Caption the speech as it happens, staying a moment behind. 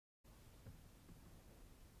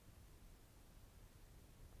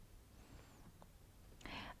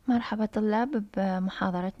مرحبا طلاب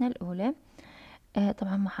بمحاضرتنا الأولى.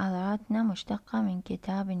 طبعا محاضراتنا مشتقة من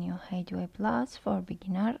كتاب New Headway Plus for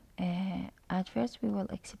Beginner. At first we will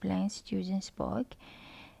explain students book.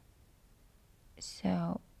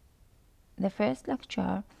 So the first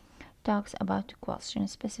lecture talks about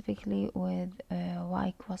questions, specifically with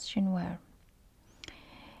why question where,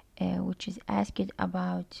 which is asked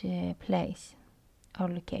about place or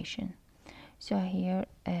location. So here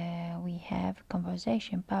we have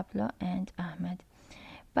conversation, Pablo and Ahmed.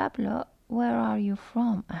 Pablo, where are you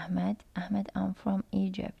from? Ahmed, I'm from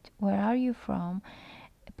Egypt. Where are you from?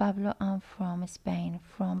 Pablo, I'm from Spain,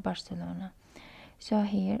 from Barcelona. So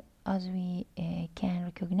here, as we can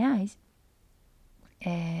recognize,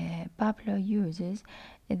 Pablo uses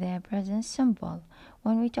the present simple.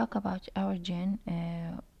 When we talk about origin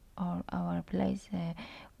or our place,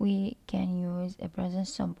 we can use a present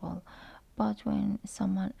simple. But when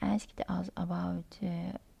someone asked us about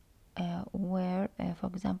where, for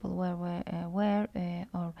example, where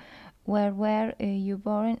or where were you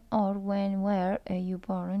born, or when were you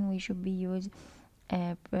born, we should be use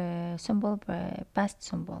simple past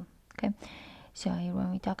simple. Okay, so here when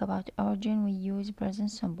we talk about origin, we use present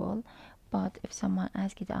simple. But if someone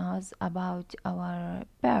asked us about our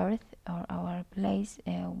birth or our place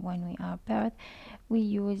when we are birth, we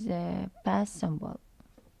use past simple.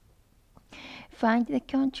 Find the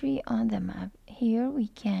country on the map. Here we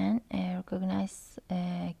can recognize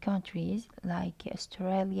countries like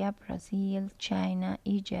Australia, Brazil, China,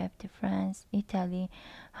 Egypt, France, Italy,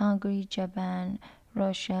 Hungary, Japan,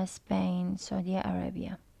 Russia, Spain, Saudi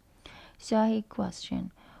Arabia. So he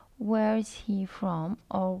question, where is he from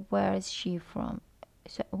or where is she from?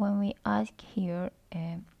 So when we ask here,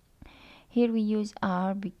 here we use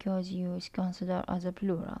are because you is considered as a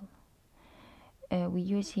plural. We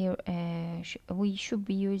use here we should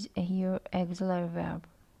be use here auxiliary verb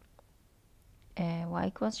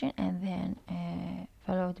why question, and then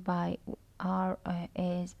followed by are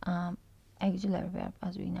is auxiliary verb,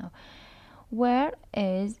 as we know. Where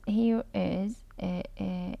is here is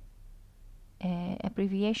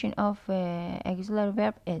abbreviation of auxiliary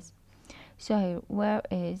verb is. So here where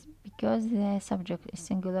is, because the subject is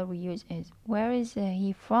singular, we use is. Where is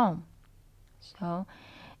he from? So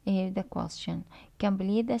here the question.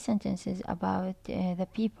 Complete the sentences about the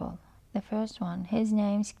people. The first one, his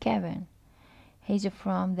name's Kevin. He's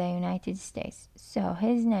from the United States. So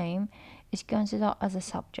his name is considered as a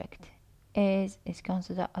subject. Is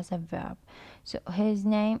considered as a verb. So his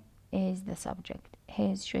name is the subject.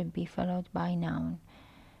 His should be followed by noun.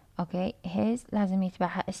 اوكي his لازم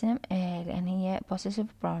يتبعها اسم لان هي possessive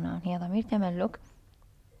pronoun، هي ضمير تملك.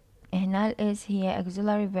 هنا ال is هي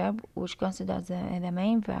auxiliary verb which considers the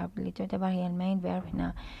main verb اللي تعتبر هي main verb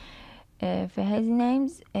هنا. في his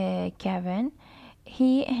names Kevin.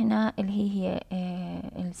 he هنا اللي هي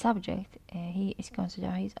ال subject. he is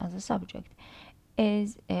considered as a subject.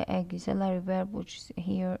 is auxiliary verb which is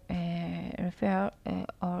here refer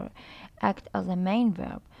or act as a main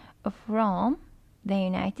verb. From the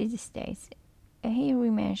United States. Here we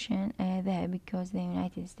mention the because the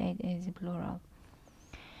United States is plural.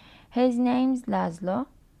 His name's Laszlo.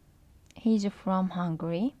 He's from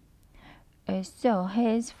Hungary. So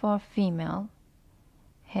his for female.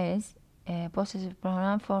 His possessive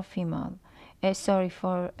pronoun for female. Sorry,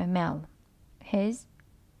 for male. His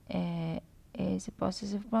is a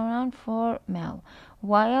possessive pronoun for male,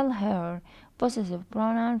 while her possessive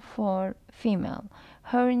pronoun for female.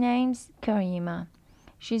 Her name's Karima.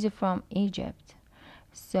 She's from Egypt.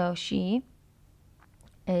 So she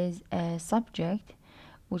is a subject,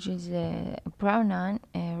 which is a pronoun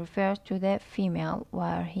refers to the female,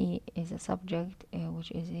 while he is a subject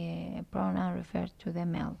which is a pronoun refers to the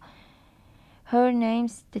male. Her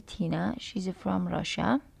name's Tatina. She's from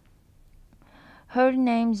Russia. Her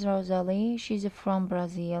name's Rosalie. She's from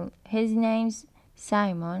Brazil. His name's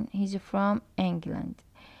Simon. He's from England.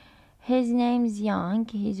 His name's Yang.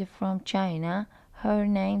 He's from China. Her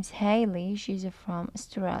name's Hailey. She's from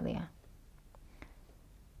Australia.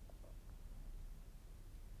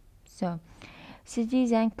 So,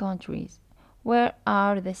 cities and countries. Where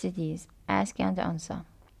are the cities? Ask and answer.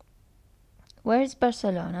 Where is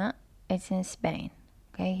Barcelona? It's in Spain.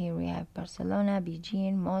 Okay, here we have Barcelona,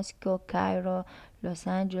 Beijing, Moscow, Cairo, Los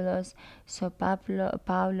Angeles, Sao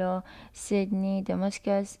Paulo, Sydney,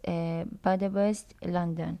 Damascus, Budapest,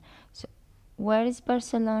 London. So, where is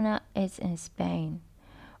Barcelona? It's in Spain.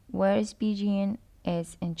 Where is Beijing?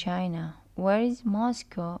 It's in China. Where is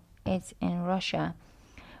Moscow? It's in Russia.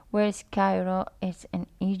 Where is Cairo? It's in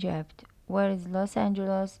Egypt. Where is Los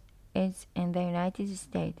Angeles? It's in the United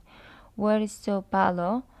States. Where is Sao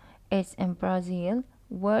Paulo? It's in Brazil.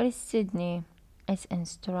 Where is Sydney? It's in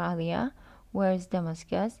Australia. Where is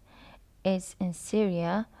Damascus? It's in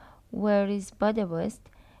Syria. Where is Budapest?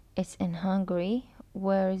 It's in Hungary.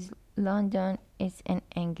 Where is London? It's in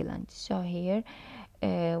England. So here,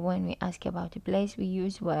 when we ask about a place, we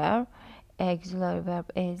use where. Auxiliary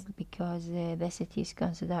verb is because the city is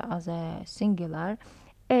considered as a singular.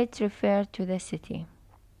 It refers to the city.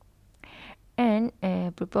 And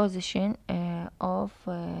preposition of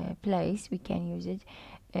place, we can use it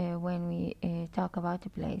when we talk about a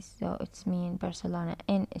place. So it's mean Barcelona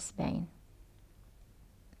in Spain.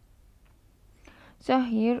 So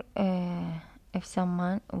here, if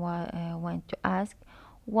someone went to ask,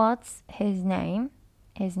 what's his name?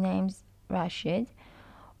 His name's Rashid.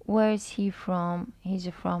 Where is he from? He's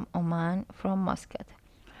from Oman, from Muscat.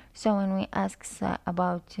 So when we ask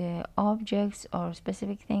about objects or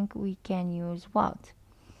specific thing, we can use what.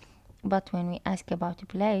 But when we ask about a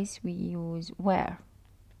place, we use where.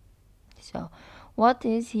 So what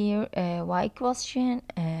is here? Why question?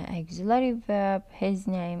 Auxiliary verb. His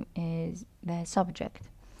name is the subject.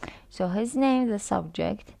 So his name, the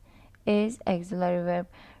subject, is auxiliary verb.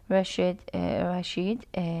 Rashid.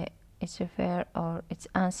 It's referred or it's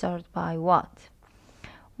answered by what.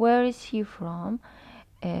 Where is he from?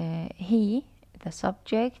 He, the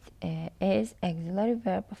subject, is auxiliary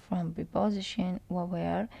verb from preposition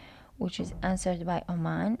where, which is answered by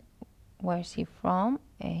Oman. Where is he from?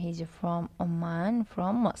 He's from Oman,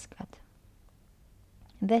 from Muscat.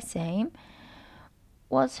 The same.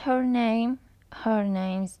 What's her name? Her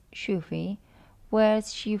name's Shufi.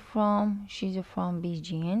 Where's she from? She's from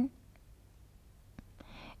Beijing.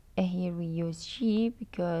 Here we use she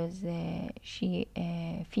because she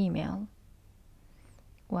female,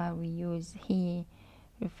 while we use he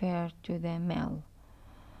refer to the male.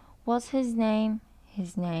 What's his name?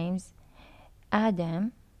 His name's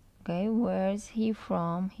Adam. Okay, where's he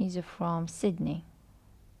from? He's from Sydney.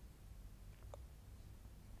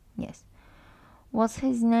 Yes. What's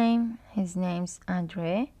his name? His name's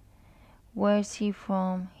Andre. Where's he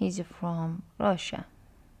from? He's from Russia.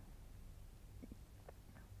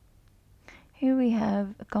 Here we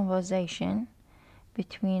have a conversation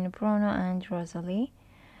between Bruno and Rosalie.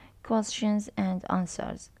 Questions and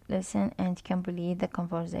answers. Listen and complete the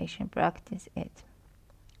conversation. Practice it.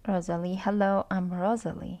 Rosalie, hello, I'm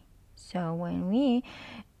Rosalie. So when we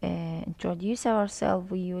introduce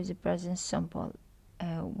ourselves, we use the present simple.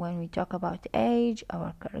 When we talk about age,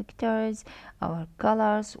 our characters, our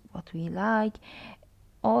colors, what we like,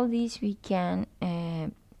 all these we can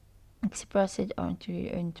express it or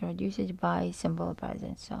introduce it by simple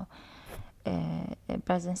present. So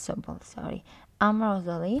present simple, sorry. I'm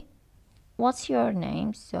Rosalie. What's your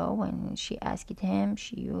name? So when she asked him,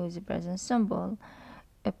 she used the present simple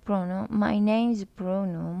pronoun. My name is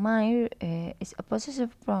Bruno. My is a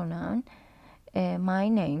possessive pronoun. My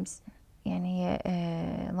name's يعني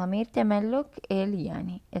هي ضمير تملك إلي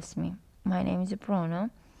يعني اسمي. My name is Bruno.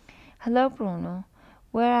 Hello Bruno.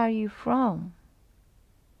 Where are you from?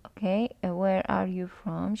 Okay, where are you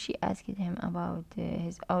from? She asked him about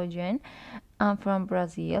his origin. I'm from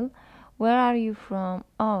Brazil. Where are you from?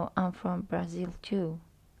 Oh, I'm from Brazil too.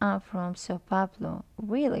 I'm from Sao Paulo.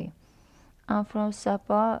 Really? I'm from Sao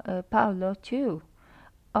Paulo too.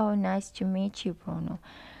 Oh, nice to meet you Bruno.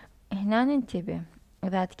 هنا ننتبه،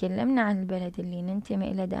 إذا تكلمنا عن البلد اللي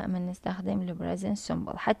ننتمي إليه دائما نستخدم البريزنت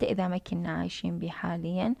سمبل، حتى إذا ما كنا عايشين به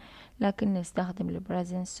حاليا لكن نستخدم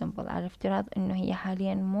البريزنت سمبل على افتراض إنه هي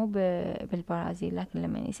حاليا مو بالبرازيل، لكن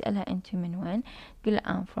لما يسألها أنت من وين تقول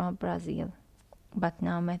I'm from Brazil. but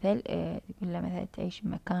now مثل تقول له مثلا تعيش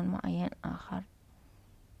بمكان معين آخر.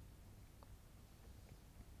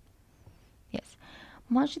 Yes.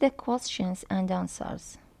 Match the questions and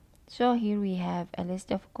answers. So here we have a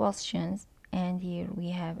list of questions and here we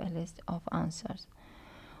have a list of answers.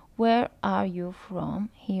 Where are you from?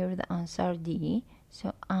 Here the answer D.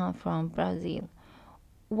 So I'm from Brazil.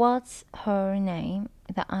 What's her name?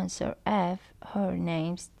 The answer F. Her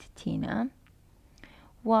name's Tina.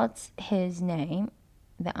 What's his name?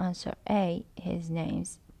 The answer A. His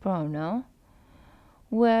name's Bruno.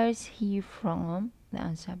 Where's he from? The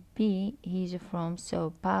answer B. He's from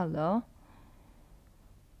Sao Paulo.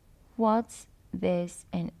 What's this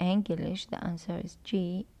in English? The answer is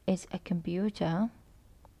G. It's a computer.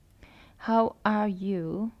 How are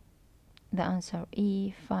you? The answer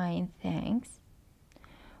E. Fine, thanks.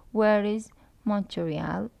 Where is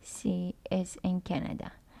Montreal? C. Is in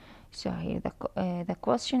Canada. So here the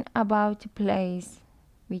question about place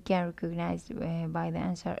we can recognize by the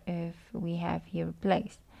answer if we have here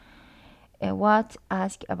place. What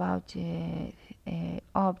ask about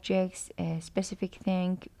objects, specific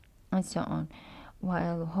thing, and so on.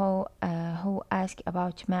 while who ask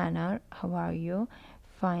about manner, how are you?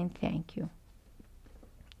 Fine, thank you.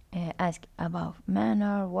 Ask about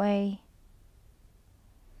manner, way.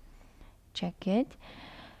 Check it.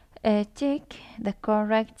 Take the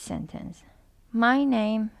correct sentence. My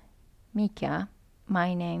name Mika.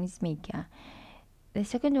 My name is Mika. The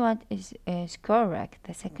second one is correct.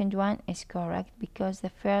 The second one is correct because the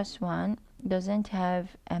first one doesn't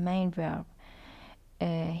have a main verb.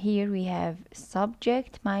 Here we have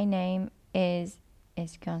subject. My name is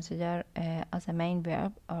considered as a main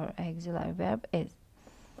verb or auxiliary verb is.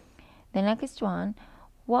 The next one,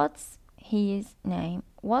 what's his name?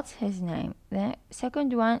 What's his name? The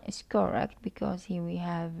second one is correct because here we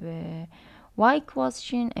have why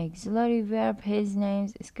question, auxiliary verb, his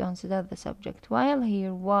name is considered the subject, while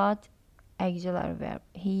here what auxiliary verb,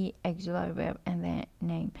 he auxiliary verb and the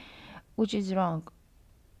name, which is wrong.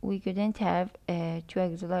 We couldn't have two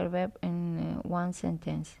auxiliary verb in one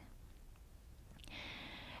sentence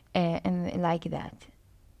and like that.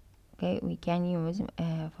 Okay, we can use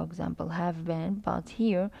for example have been, but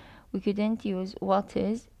here we couldn't use what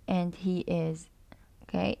is and he is,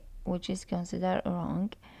 okay, which is considered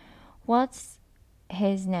wrong. What's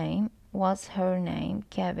his name? What's her name?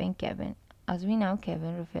 Kevin. As we know,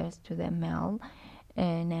 Kevin refers to the male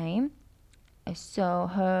name, so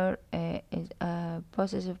her is a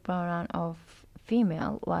possessive pronoun of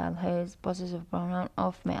female, while his possessive pronoun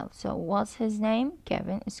of male. So what's his name?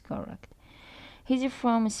 Kevin is correct. He's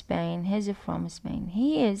from Spain. He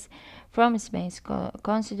is from Spain.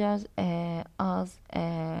 Considers as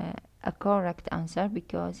a correct answer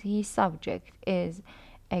because his subject is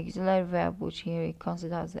auxiliary verb, which here he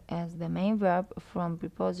considers as the main verb from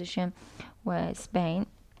preposition where Spain,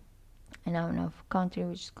 a noun of country,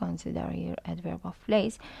 which is considered here adverb of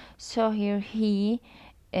place. So here he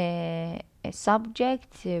a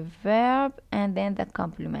subject, a verb, and then the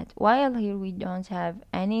complement, while here we don't have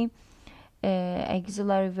any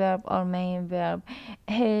auxiliary verb or main verb.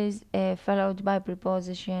 His followed by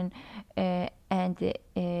preposition and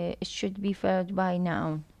it should be followed by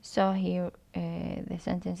noun. So here the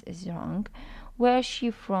sentence is wrong. Where's she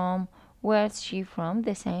from? Where's she from?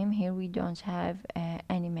 The same. Here we don't have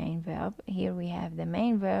any main verb. Here we have the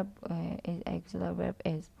main verb is auxiliary verb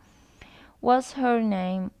is. What's her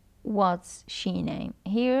name? What's she name?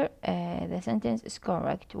 Here the sentence is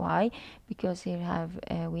correct. Why? Because here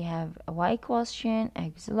we have a why question,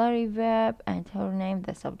 auxiliary verb, and her name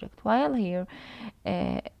the subject, while here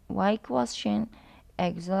why question,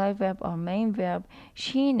 auxiliary verb or main verb,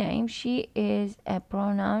 she name, she is a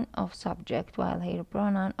pronoun of subject, while here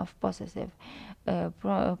pronoun of possessive,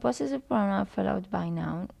 possessive pronoun followed by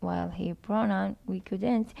noun, while here pronoun we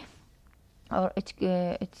couldn't, or it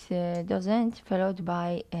doesn't followed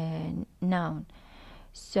by noun.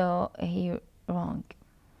 So here wrong.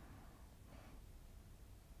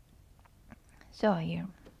 So here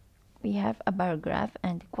we have a paragraph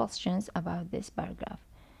and questions about this paragraph.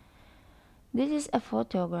 This is a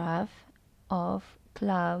photograph of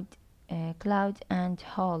Cloud and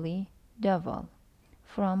Holly Duvall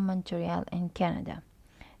from Montreal in Canada.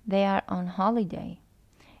 They are on holiday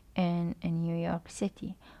in New York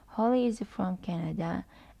City. Holly is from Canada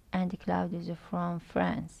and Cloud is from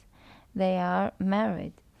France. They are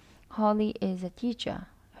married. Holly is a teacher.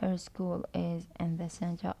 Her school is in the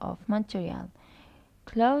center of Montreal.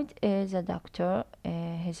 Claude is a doctor.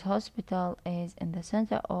 His hospital is in the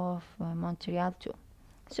center of Montreal too.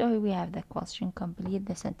 So here we have the question. Complete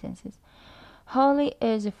the sentences. Holly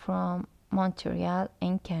is from Montreal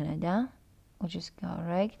in Canada, which is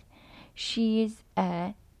correct. She is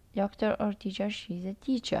a doctor or teacher. She's a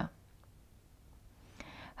teacher.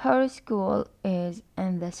 Her school is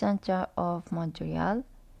in the center of Montreal.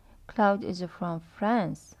 Claude is from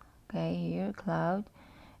France. Okay, here Claude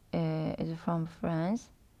is from France.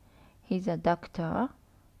 He's a doctor.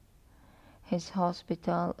 His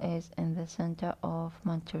hospital is in the center of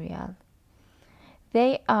Montreal.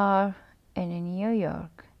 They are in New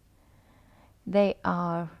York. They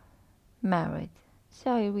are married.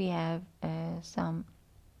 So here we have some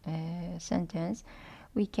sentence.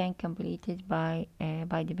 We can complete it by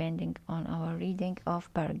depending on our reading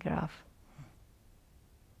of paragraph.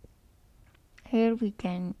 Here we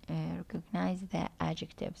can recognize the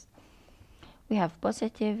adjectives. We have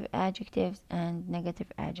positive adjectives and negative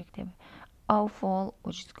adjective. Awful,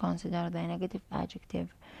 which is considered the negative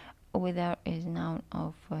adjective, weather is noun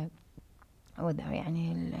of weather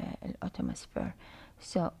يعني الاتmosphere.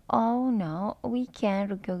 So oh no, we can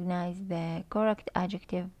recognize the correct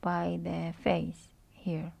adjective by the face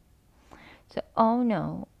here. So oh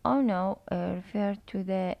no, Oh no refer to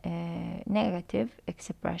the negative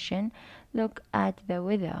expression. Look at the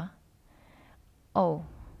weather. Oh,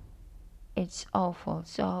 it's awful.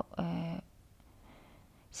 So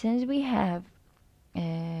since we have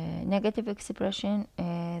negative expression,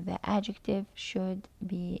 the adjective should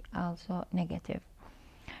be also negative.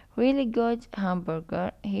 Really good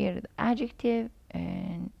hamburger. Here the adjective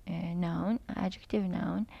and adjective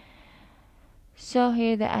noun. So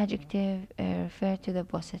here the adjective refer to the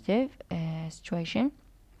positive situation.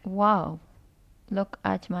 Wow, look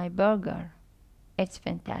at my burger. It's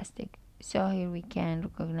fantastic. So here we can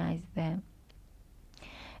recognize the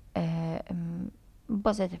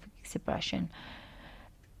positive expression.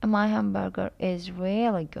 My hamburger is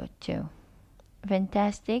really good too.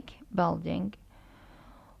 Fantastic building.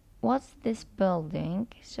 What's this building?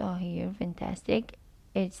 So here, fantastic.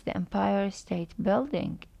 It's the Empire State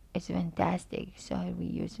Building. It's fantastic. So here we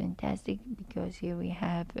use fantastic because here we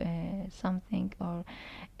have something or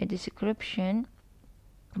a description,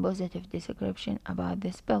 positive description about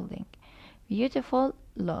this building. Beautiful,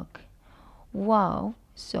 look. Wow.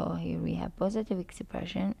 So here we have positive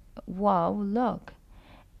expression. Wow, look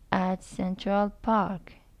at Central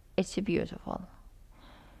Park. It's beautiful.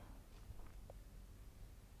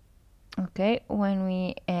 Okay, when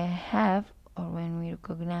we have or when we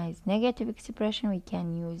recognize negative expression, we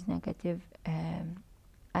can use negative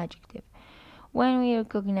adjective. When we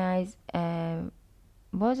recognize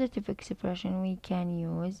positive expression, we can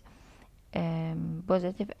use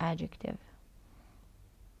positive adjective.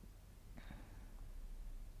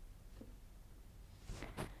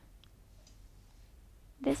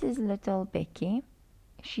 This is little Becky.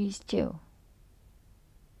 She's 2.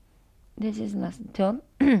 This is little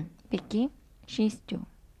Becky. She's 2.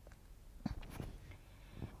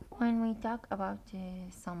 When we talk about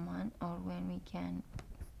someone or when we can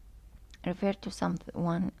refer to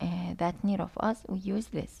someone that near of us, we use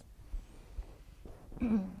this.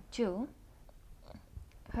 2.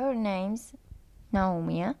 Her name's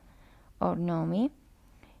Naomi or Nomi.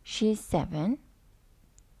 She's 7.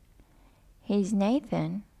 He's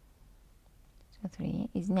Nathan. So 3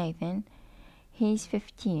 is Nathan. He's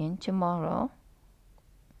 15 tomorrow.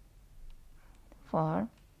 4.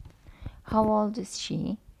 How old is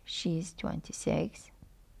she? She's 26.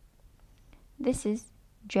 This is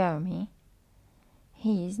Jeremy.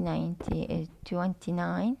 He's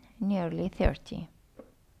 29, nearly 30.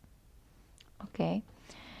 اوكي.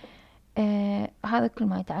 هذا كل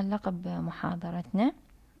ما يتعلق بمحاضرتنا.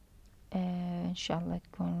 ان شاء الله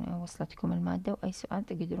تكون وصلتكم المادة، واي سؤال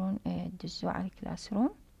تقدرون تدزوا على الكلاس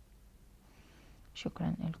روم.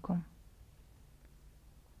 شكرا لكم.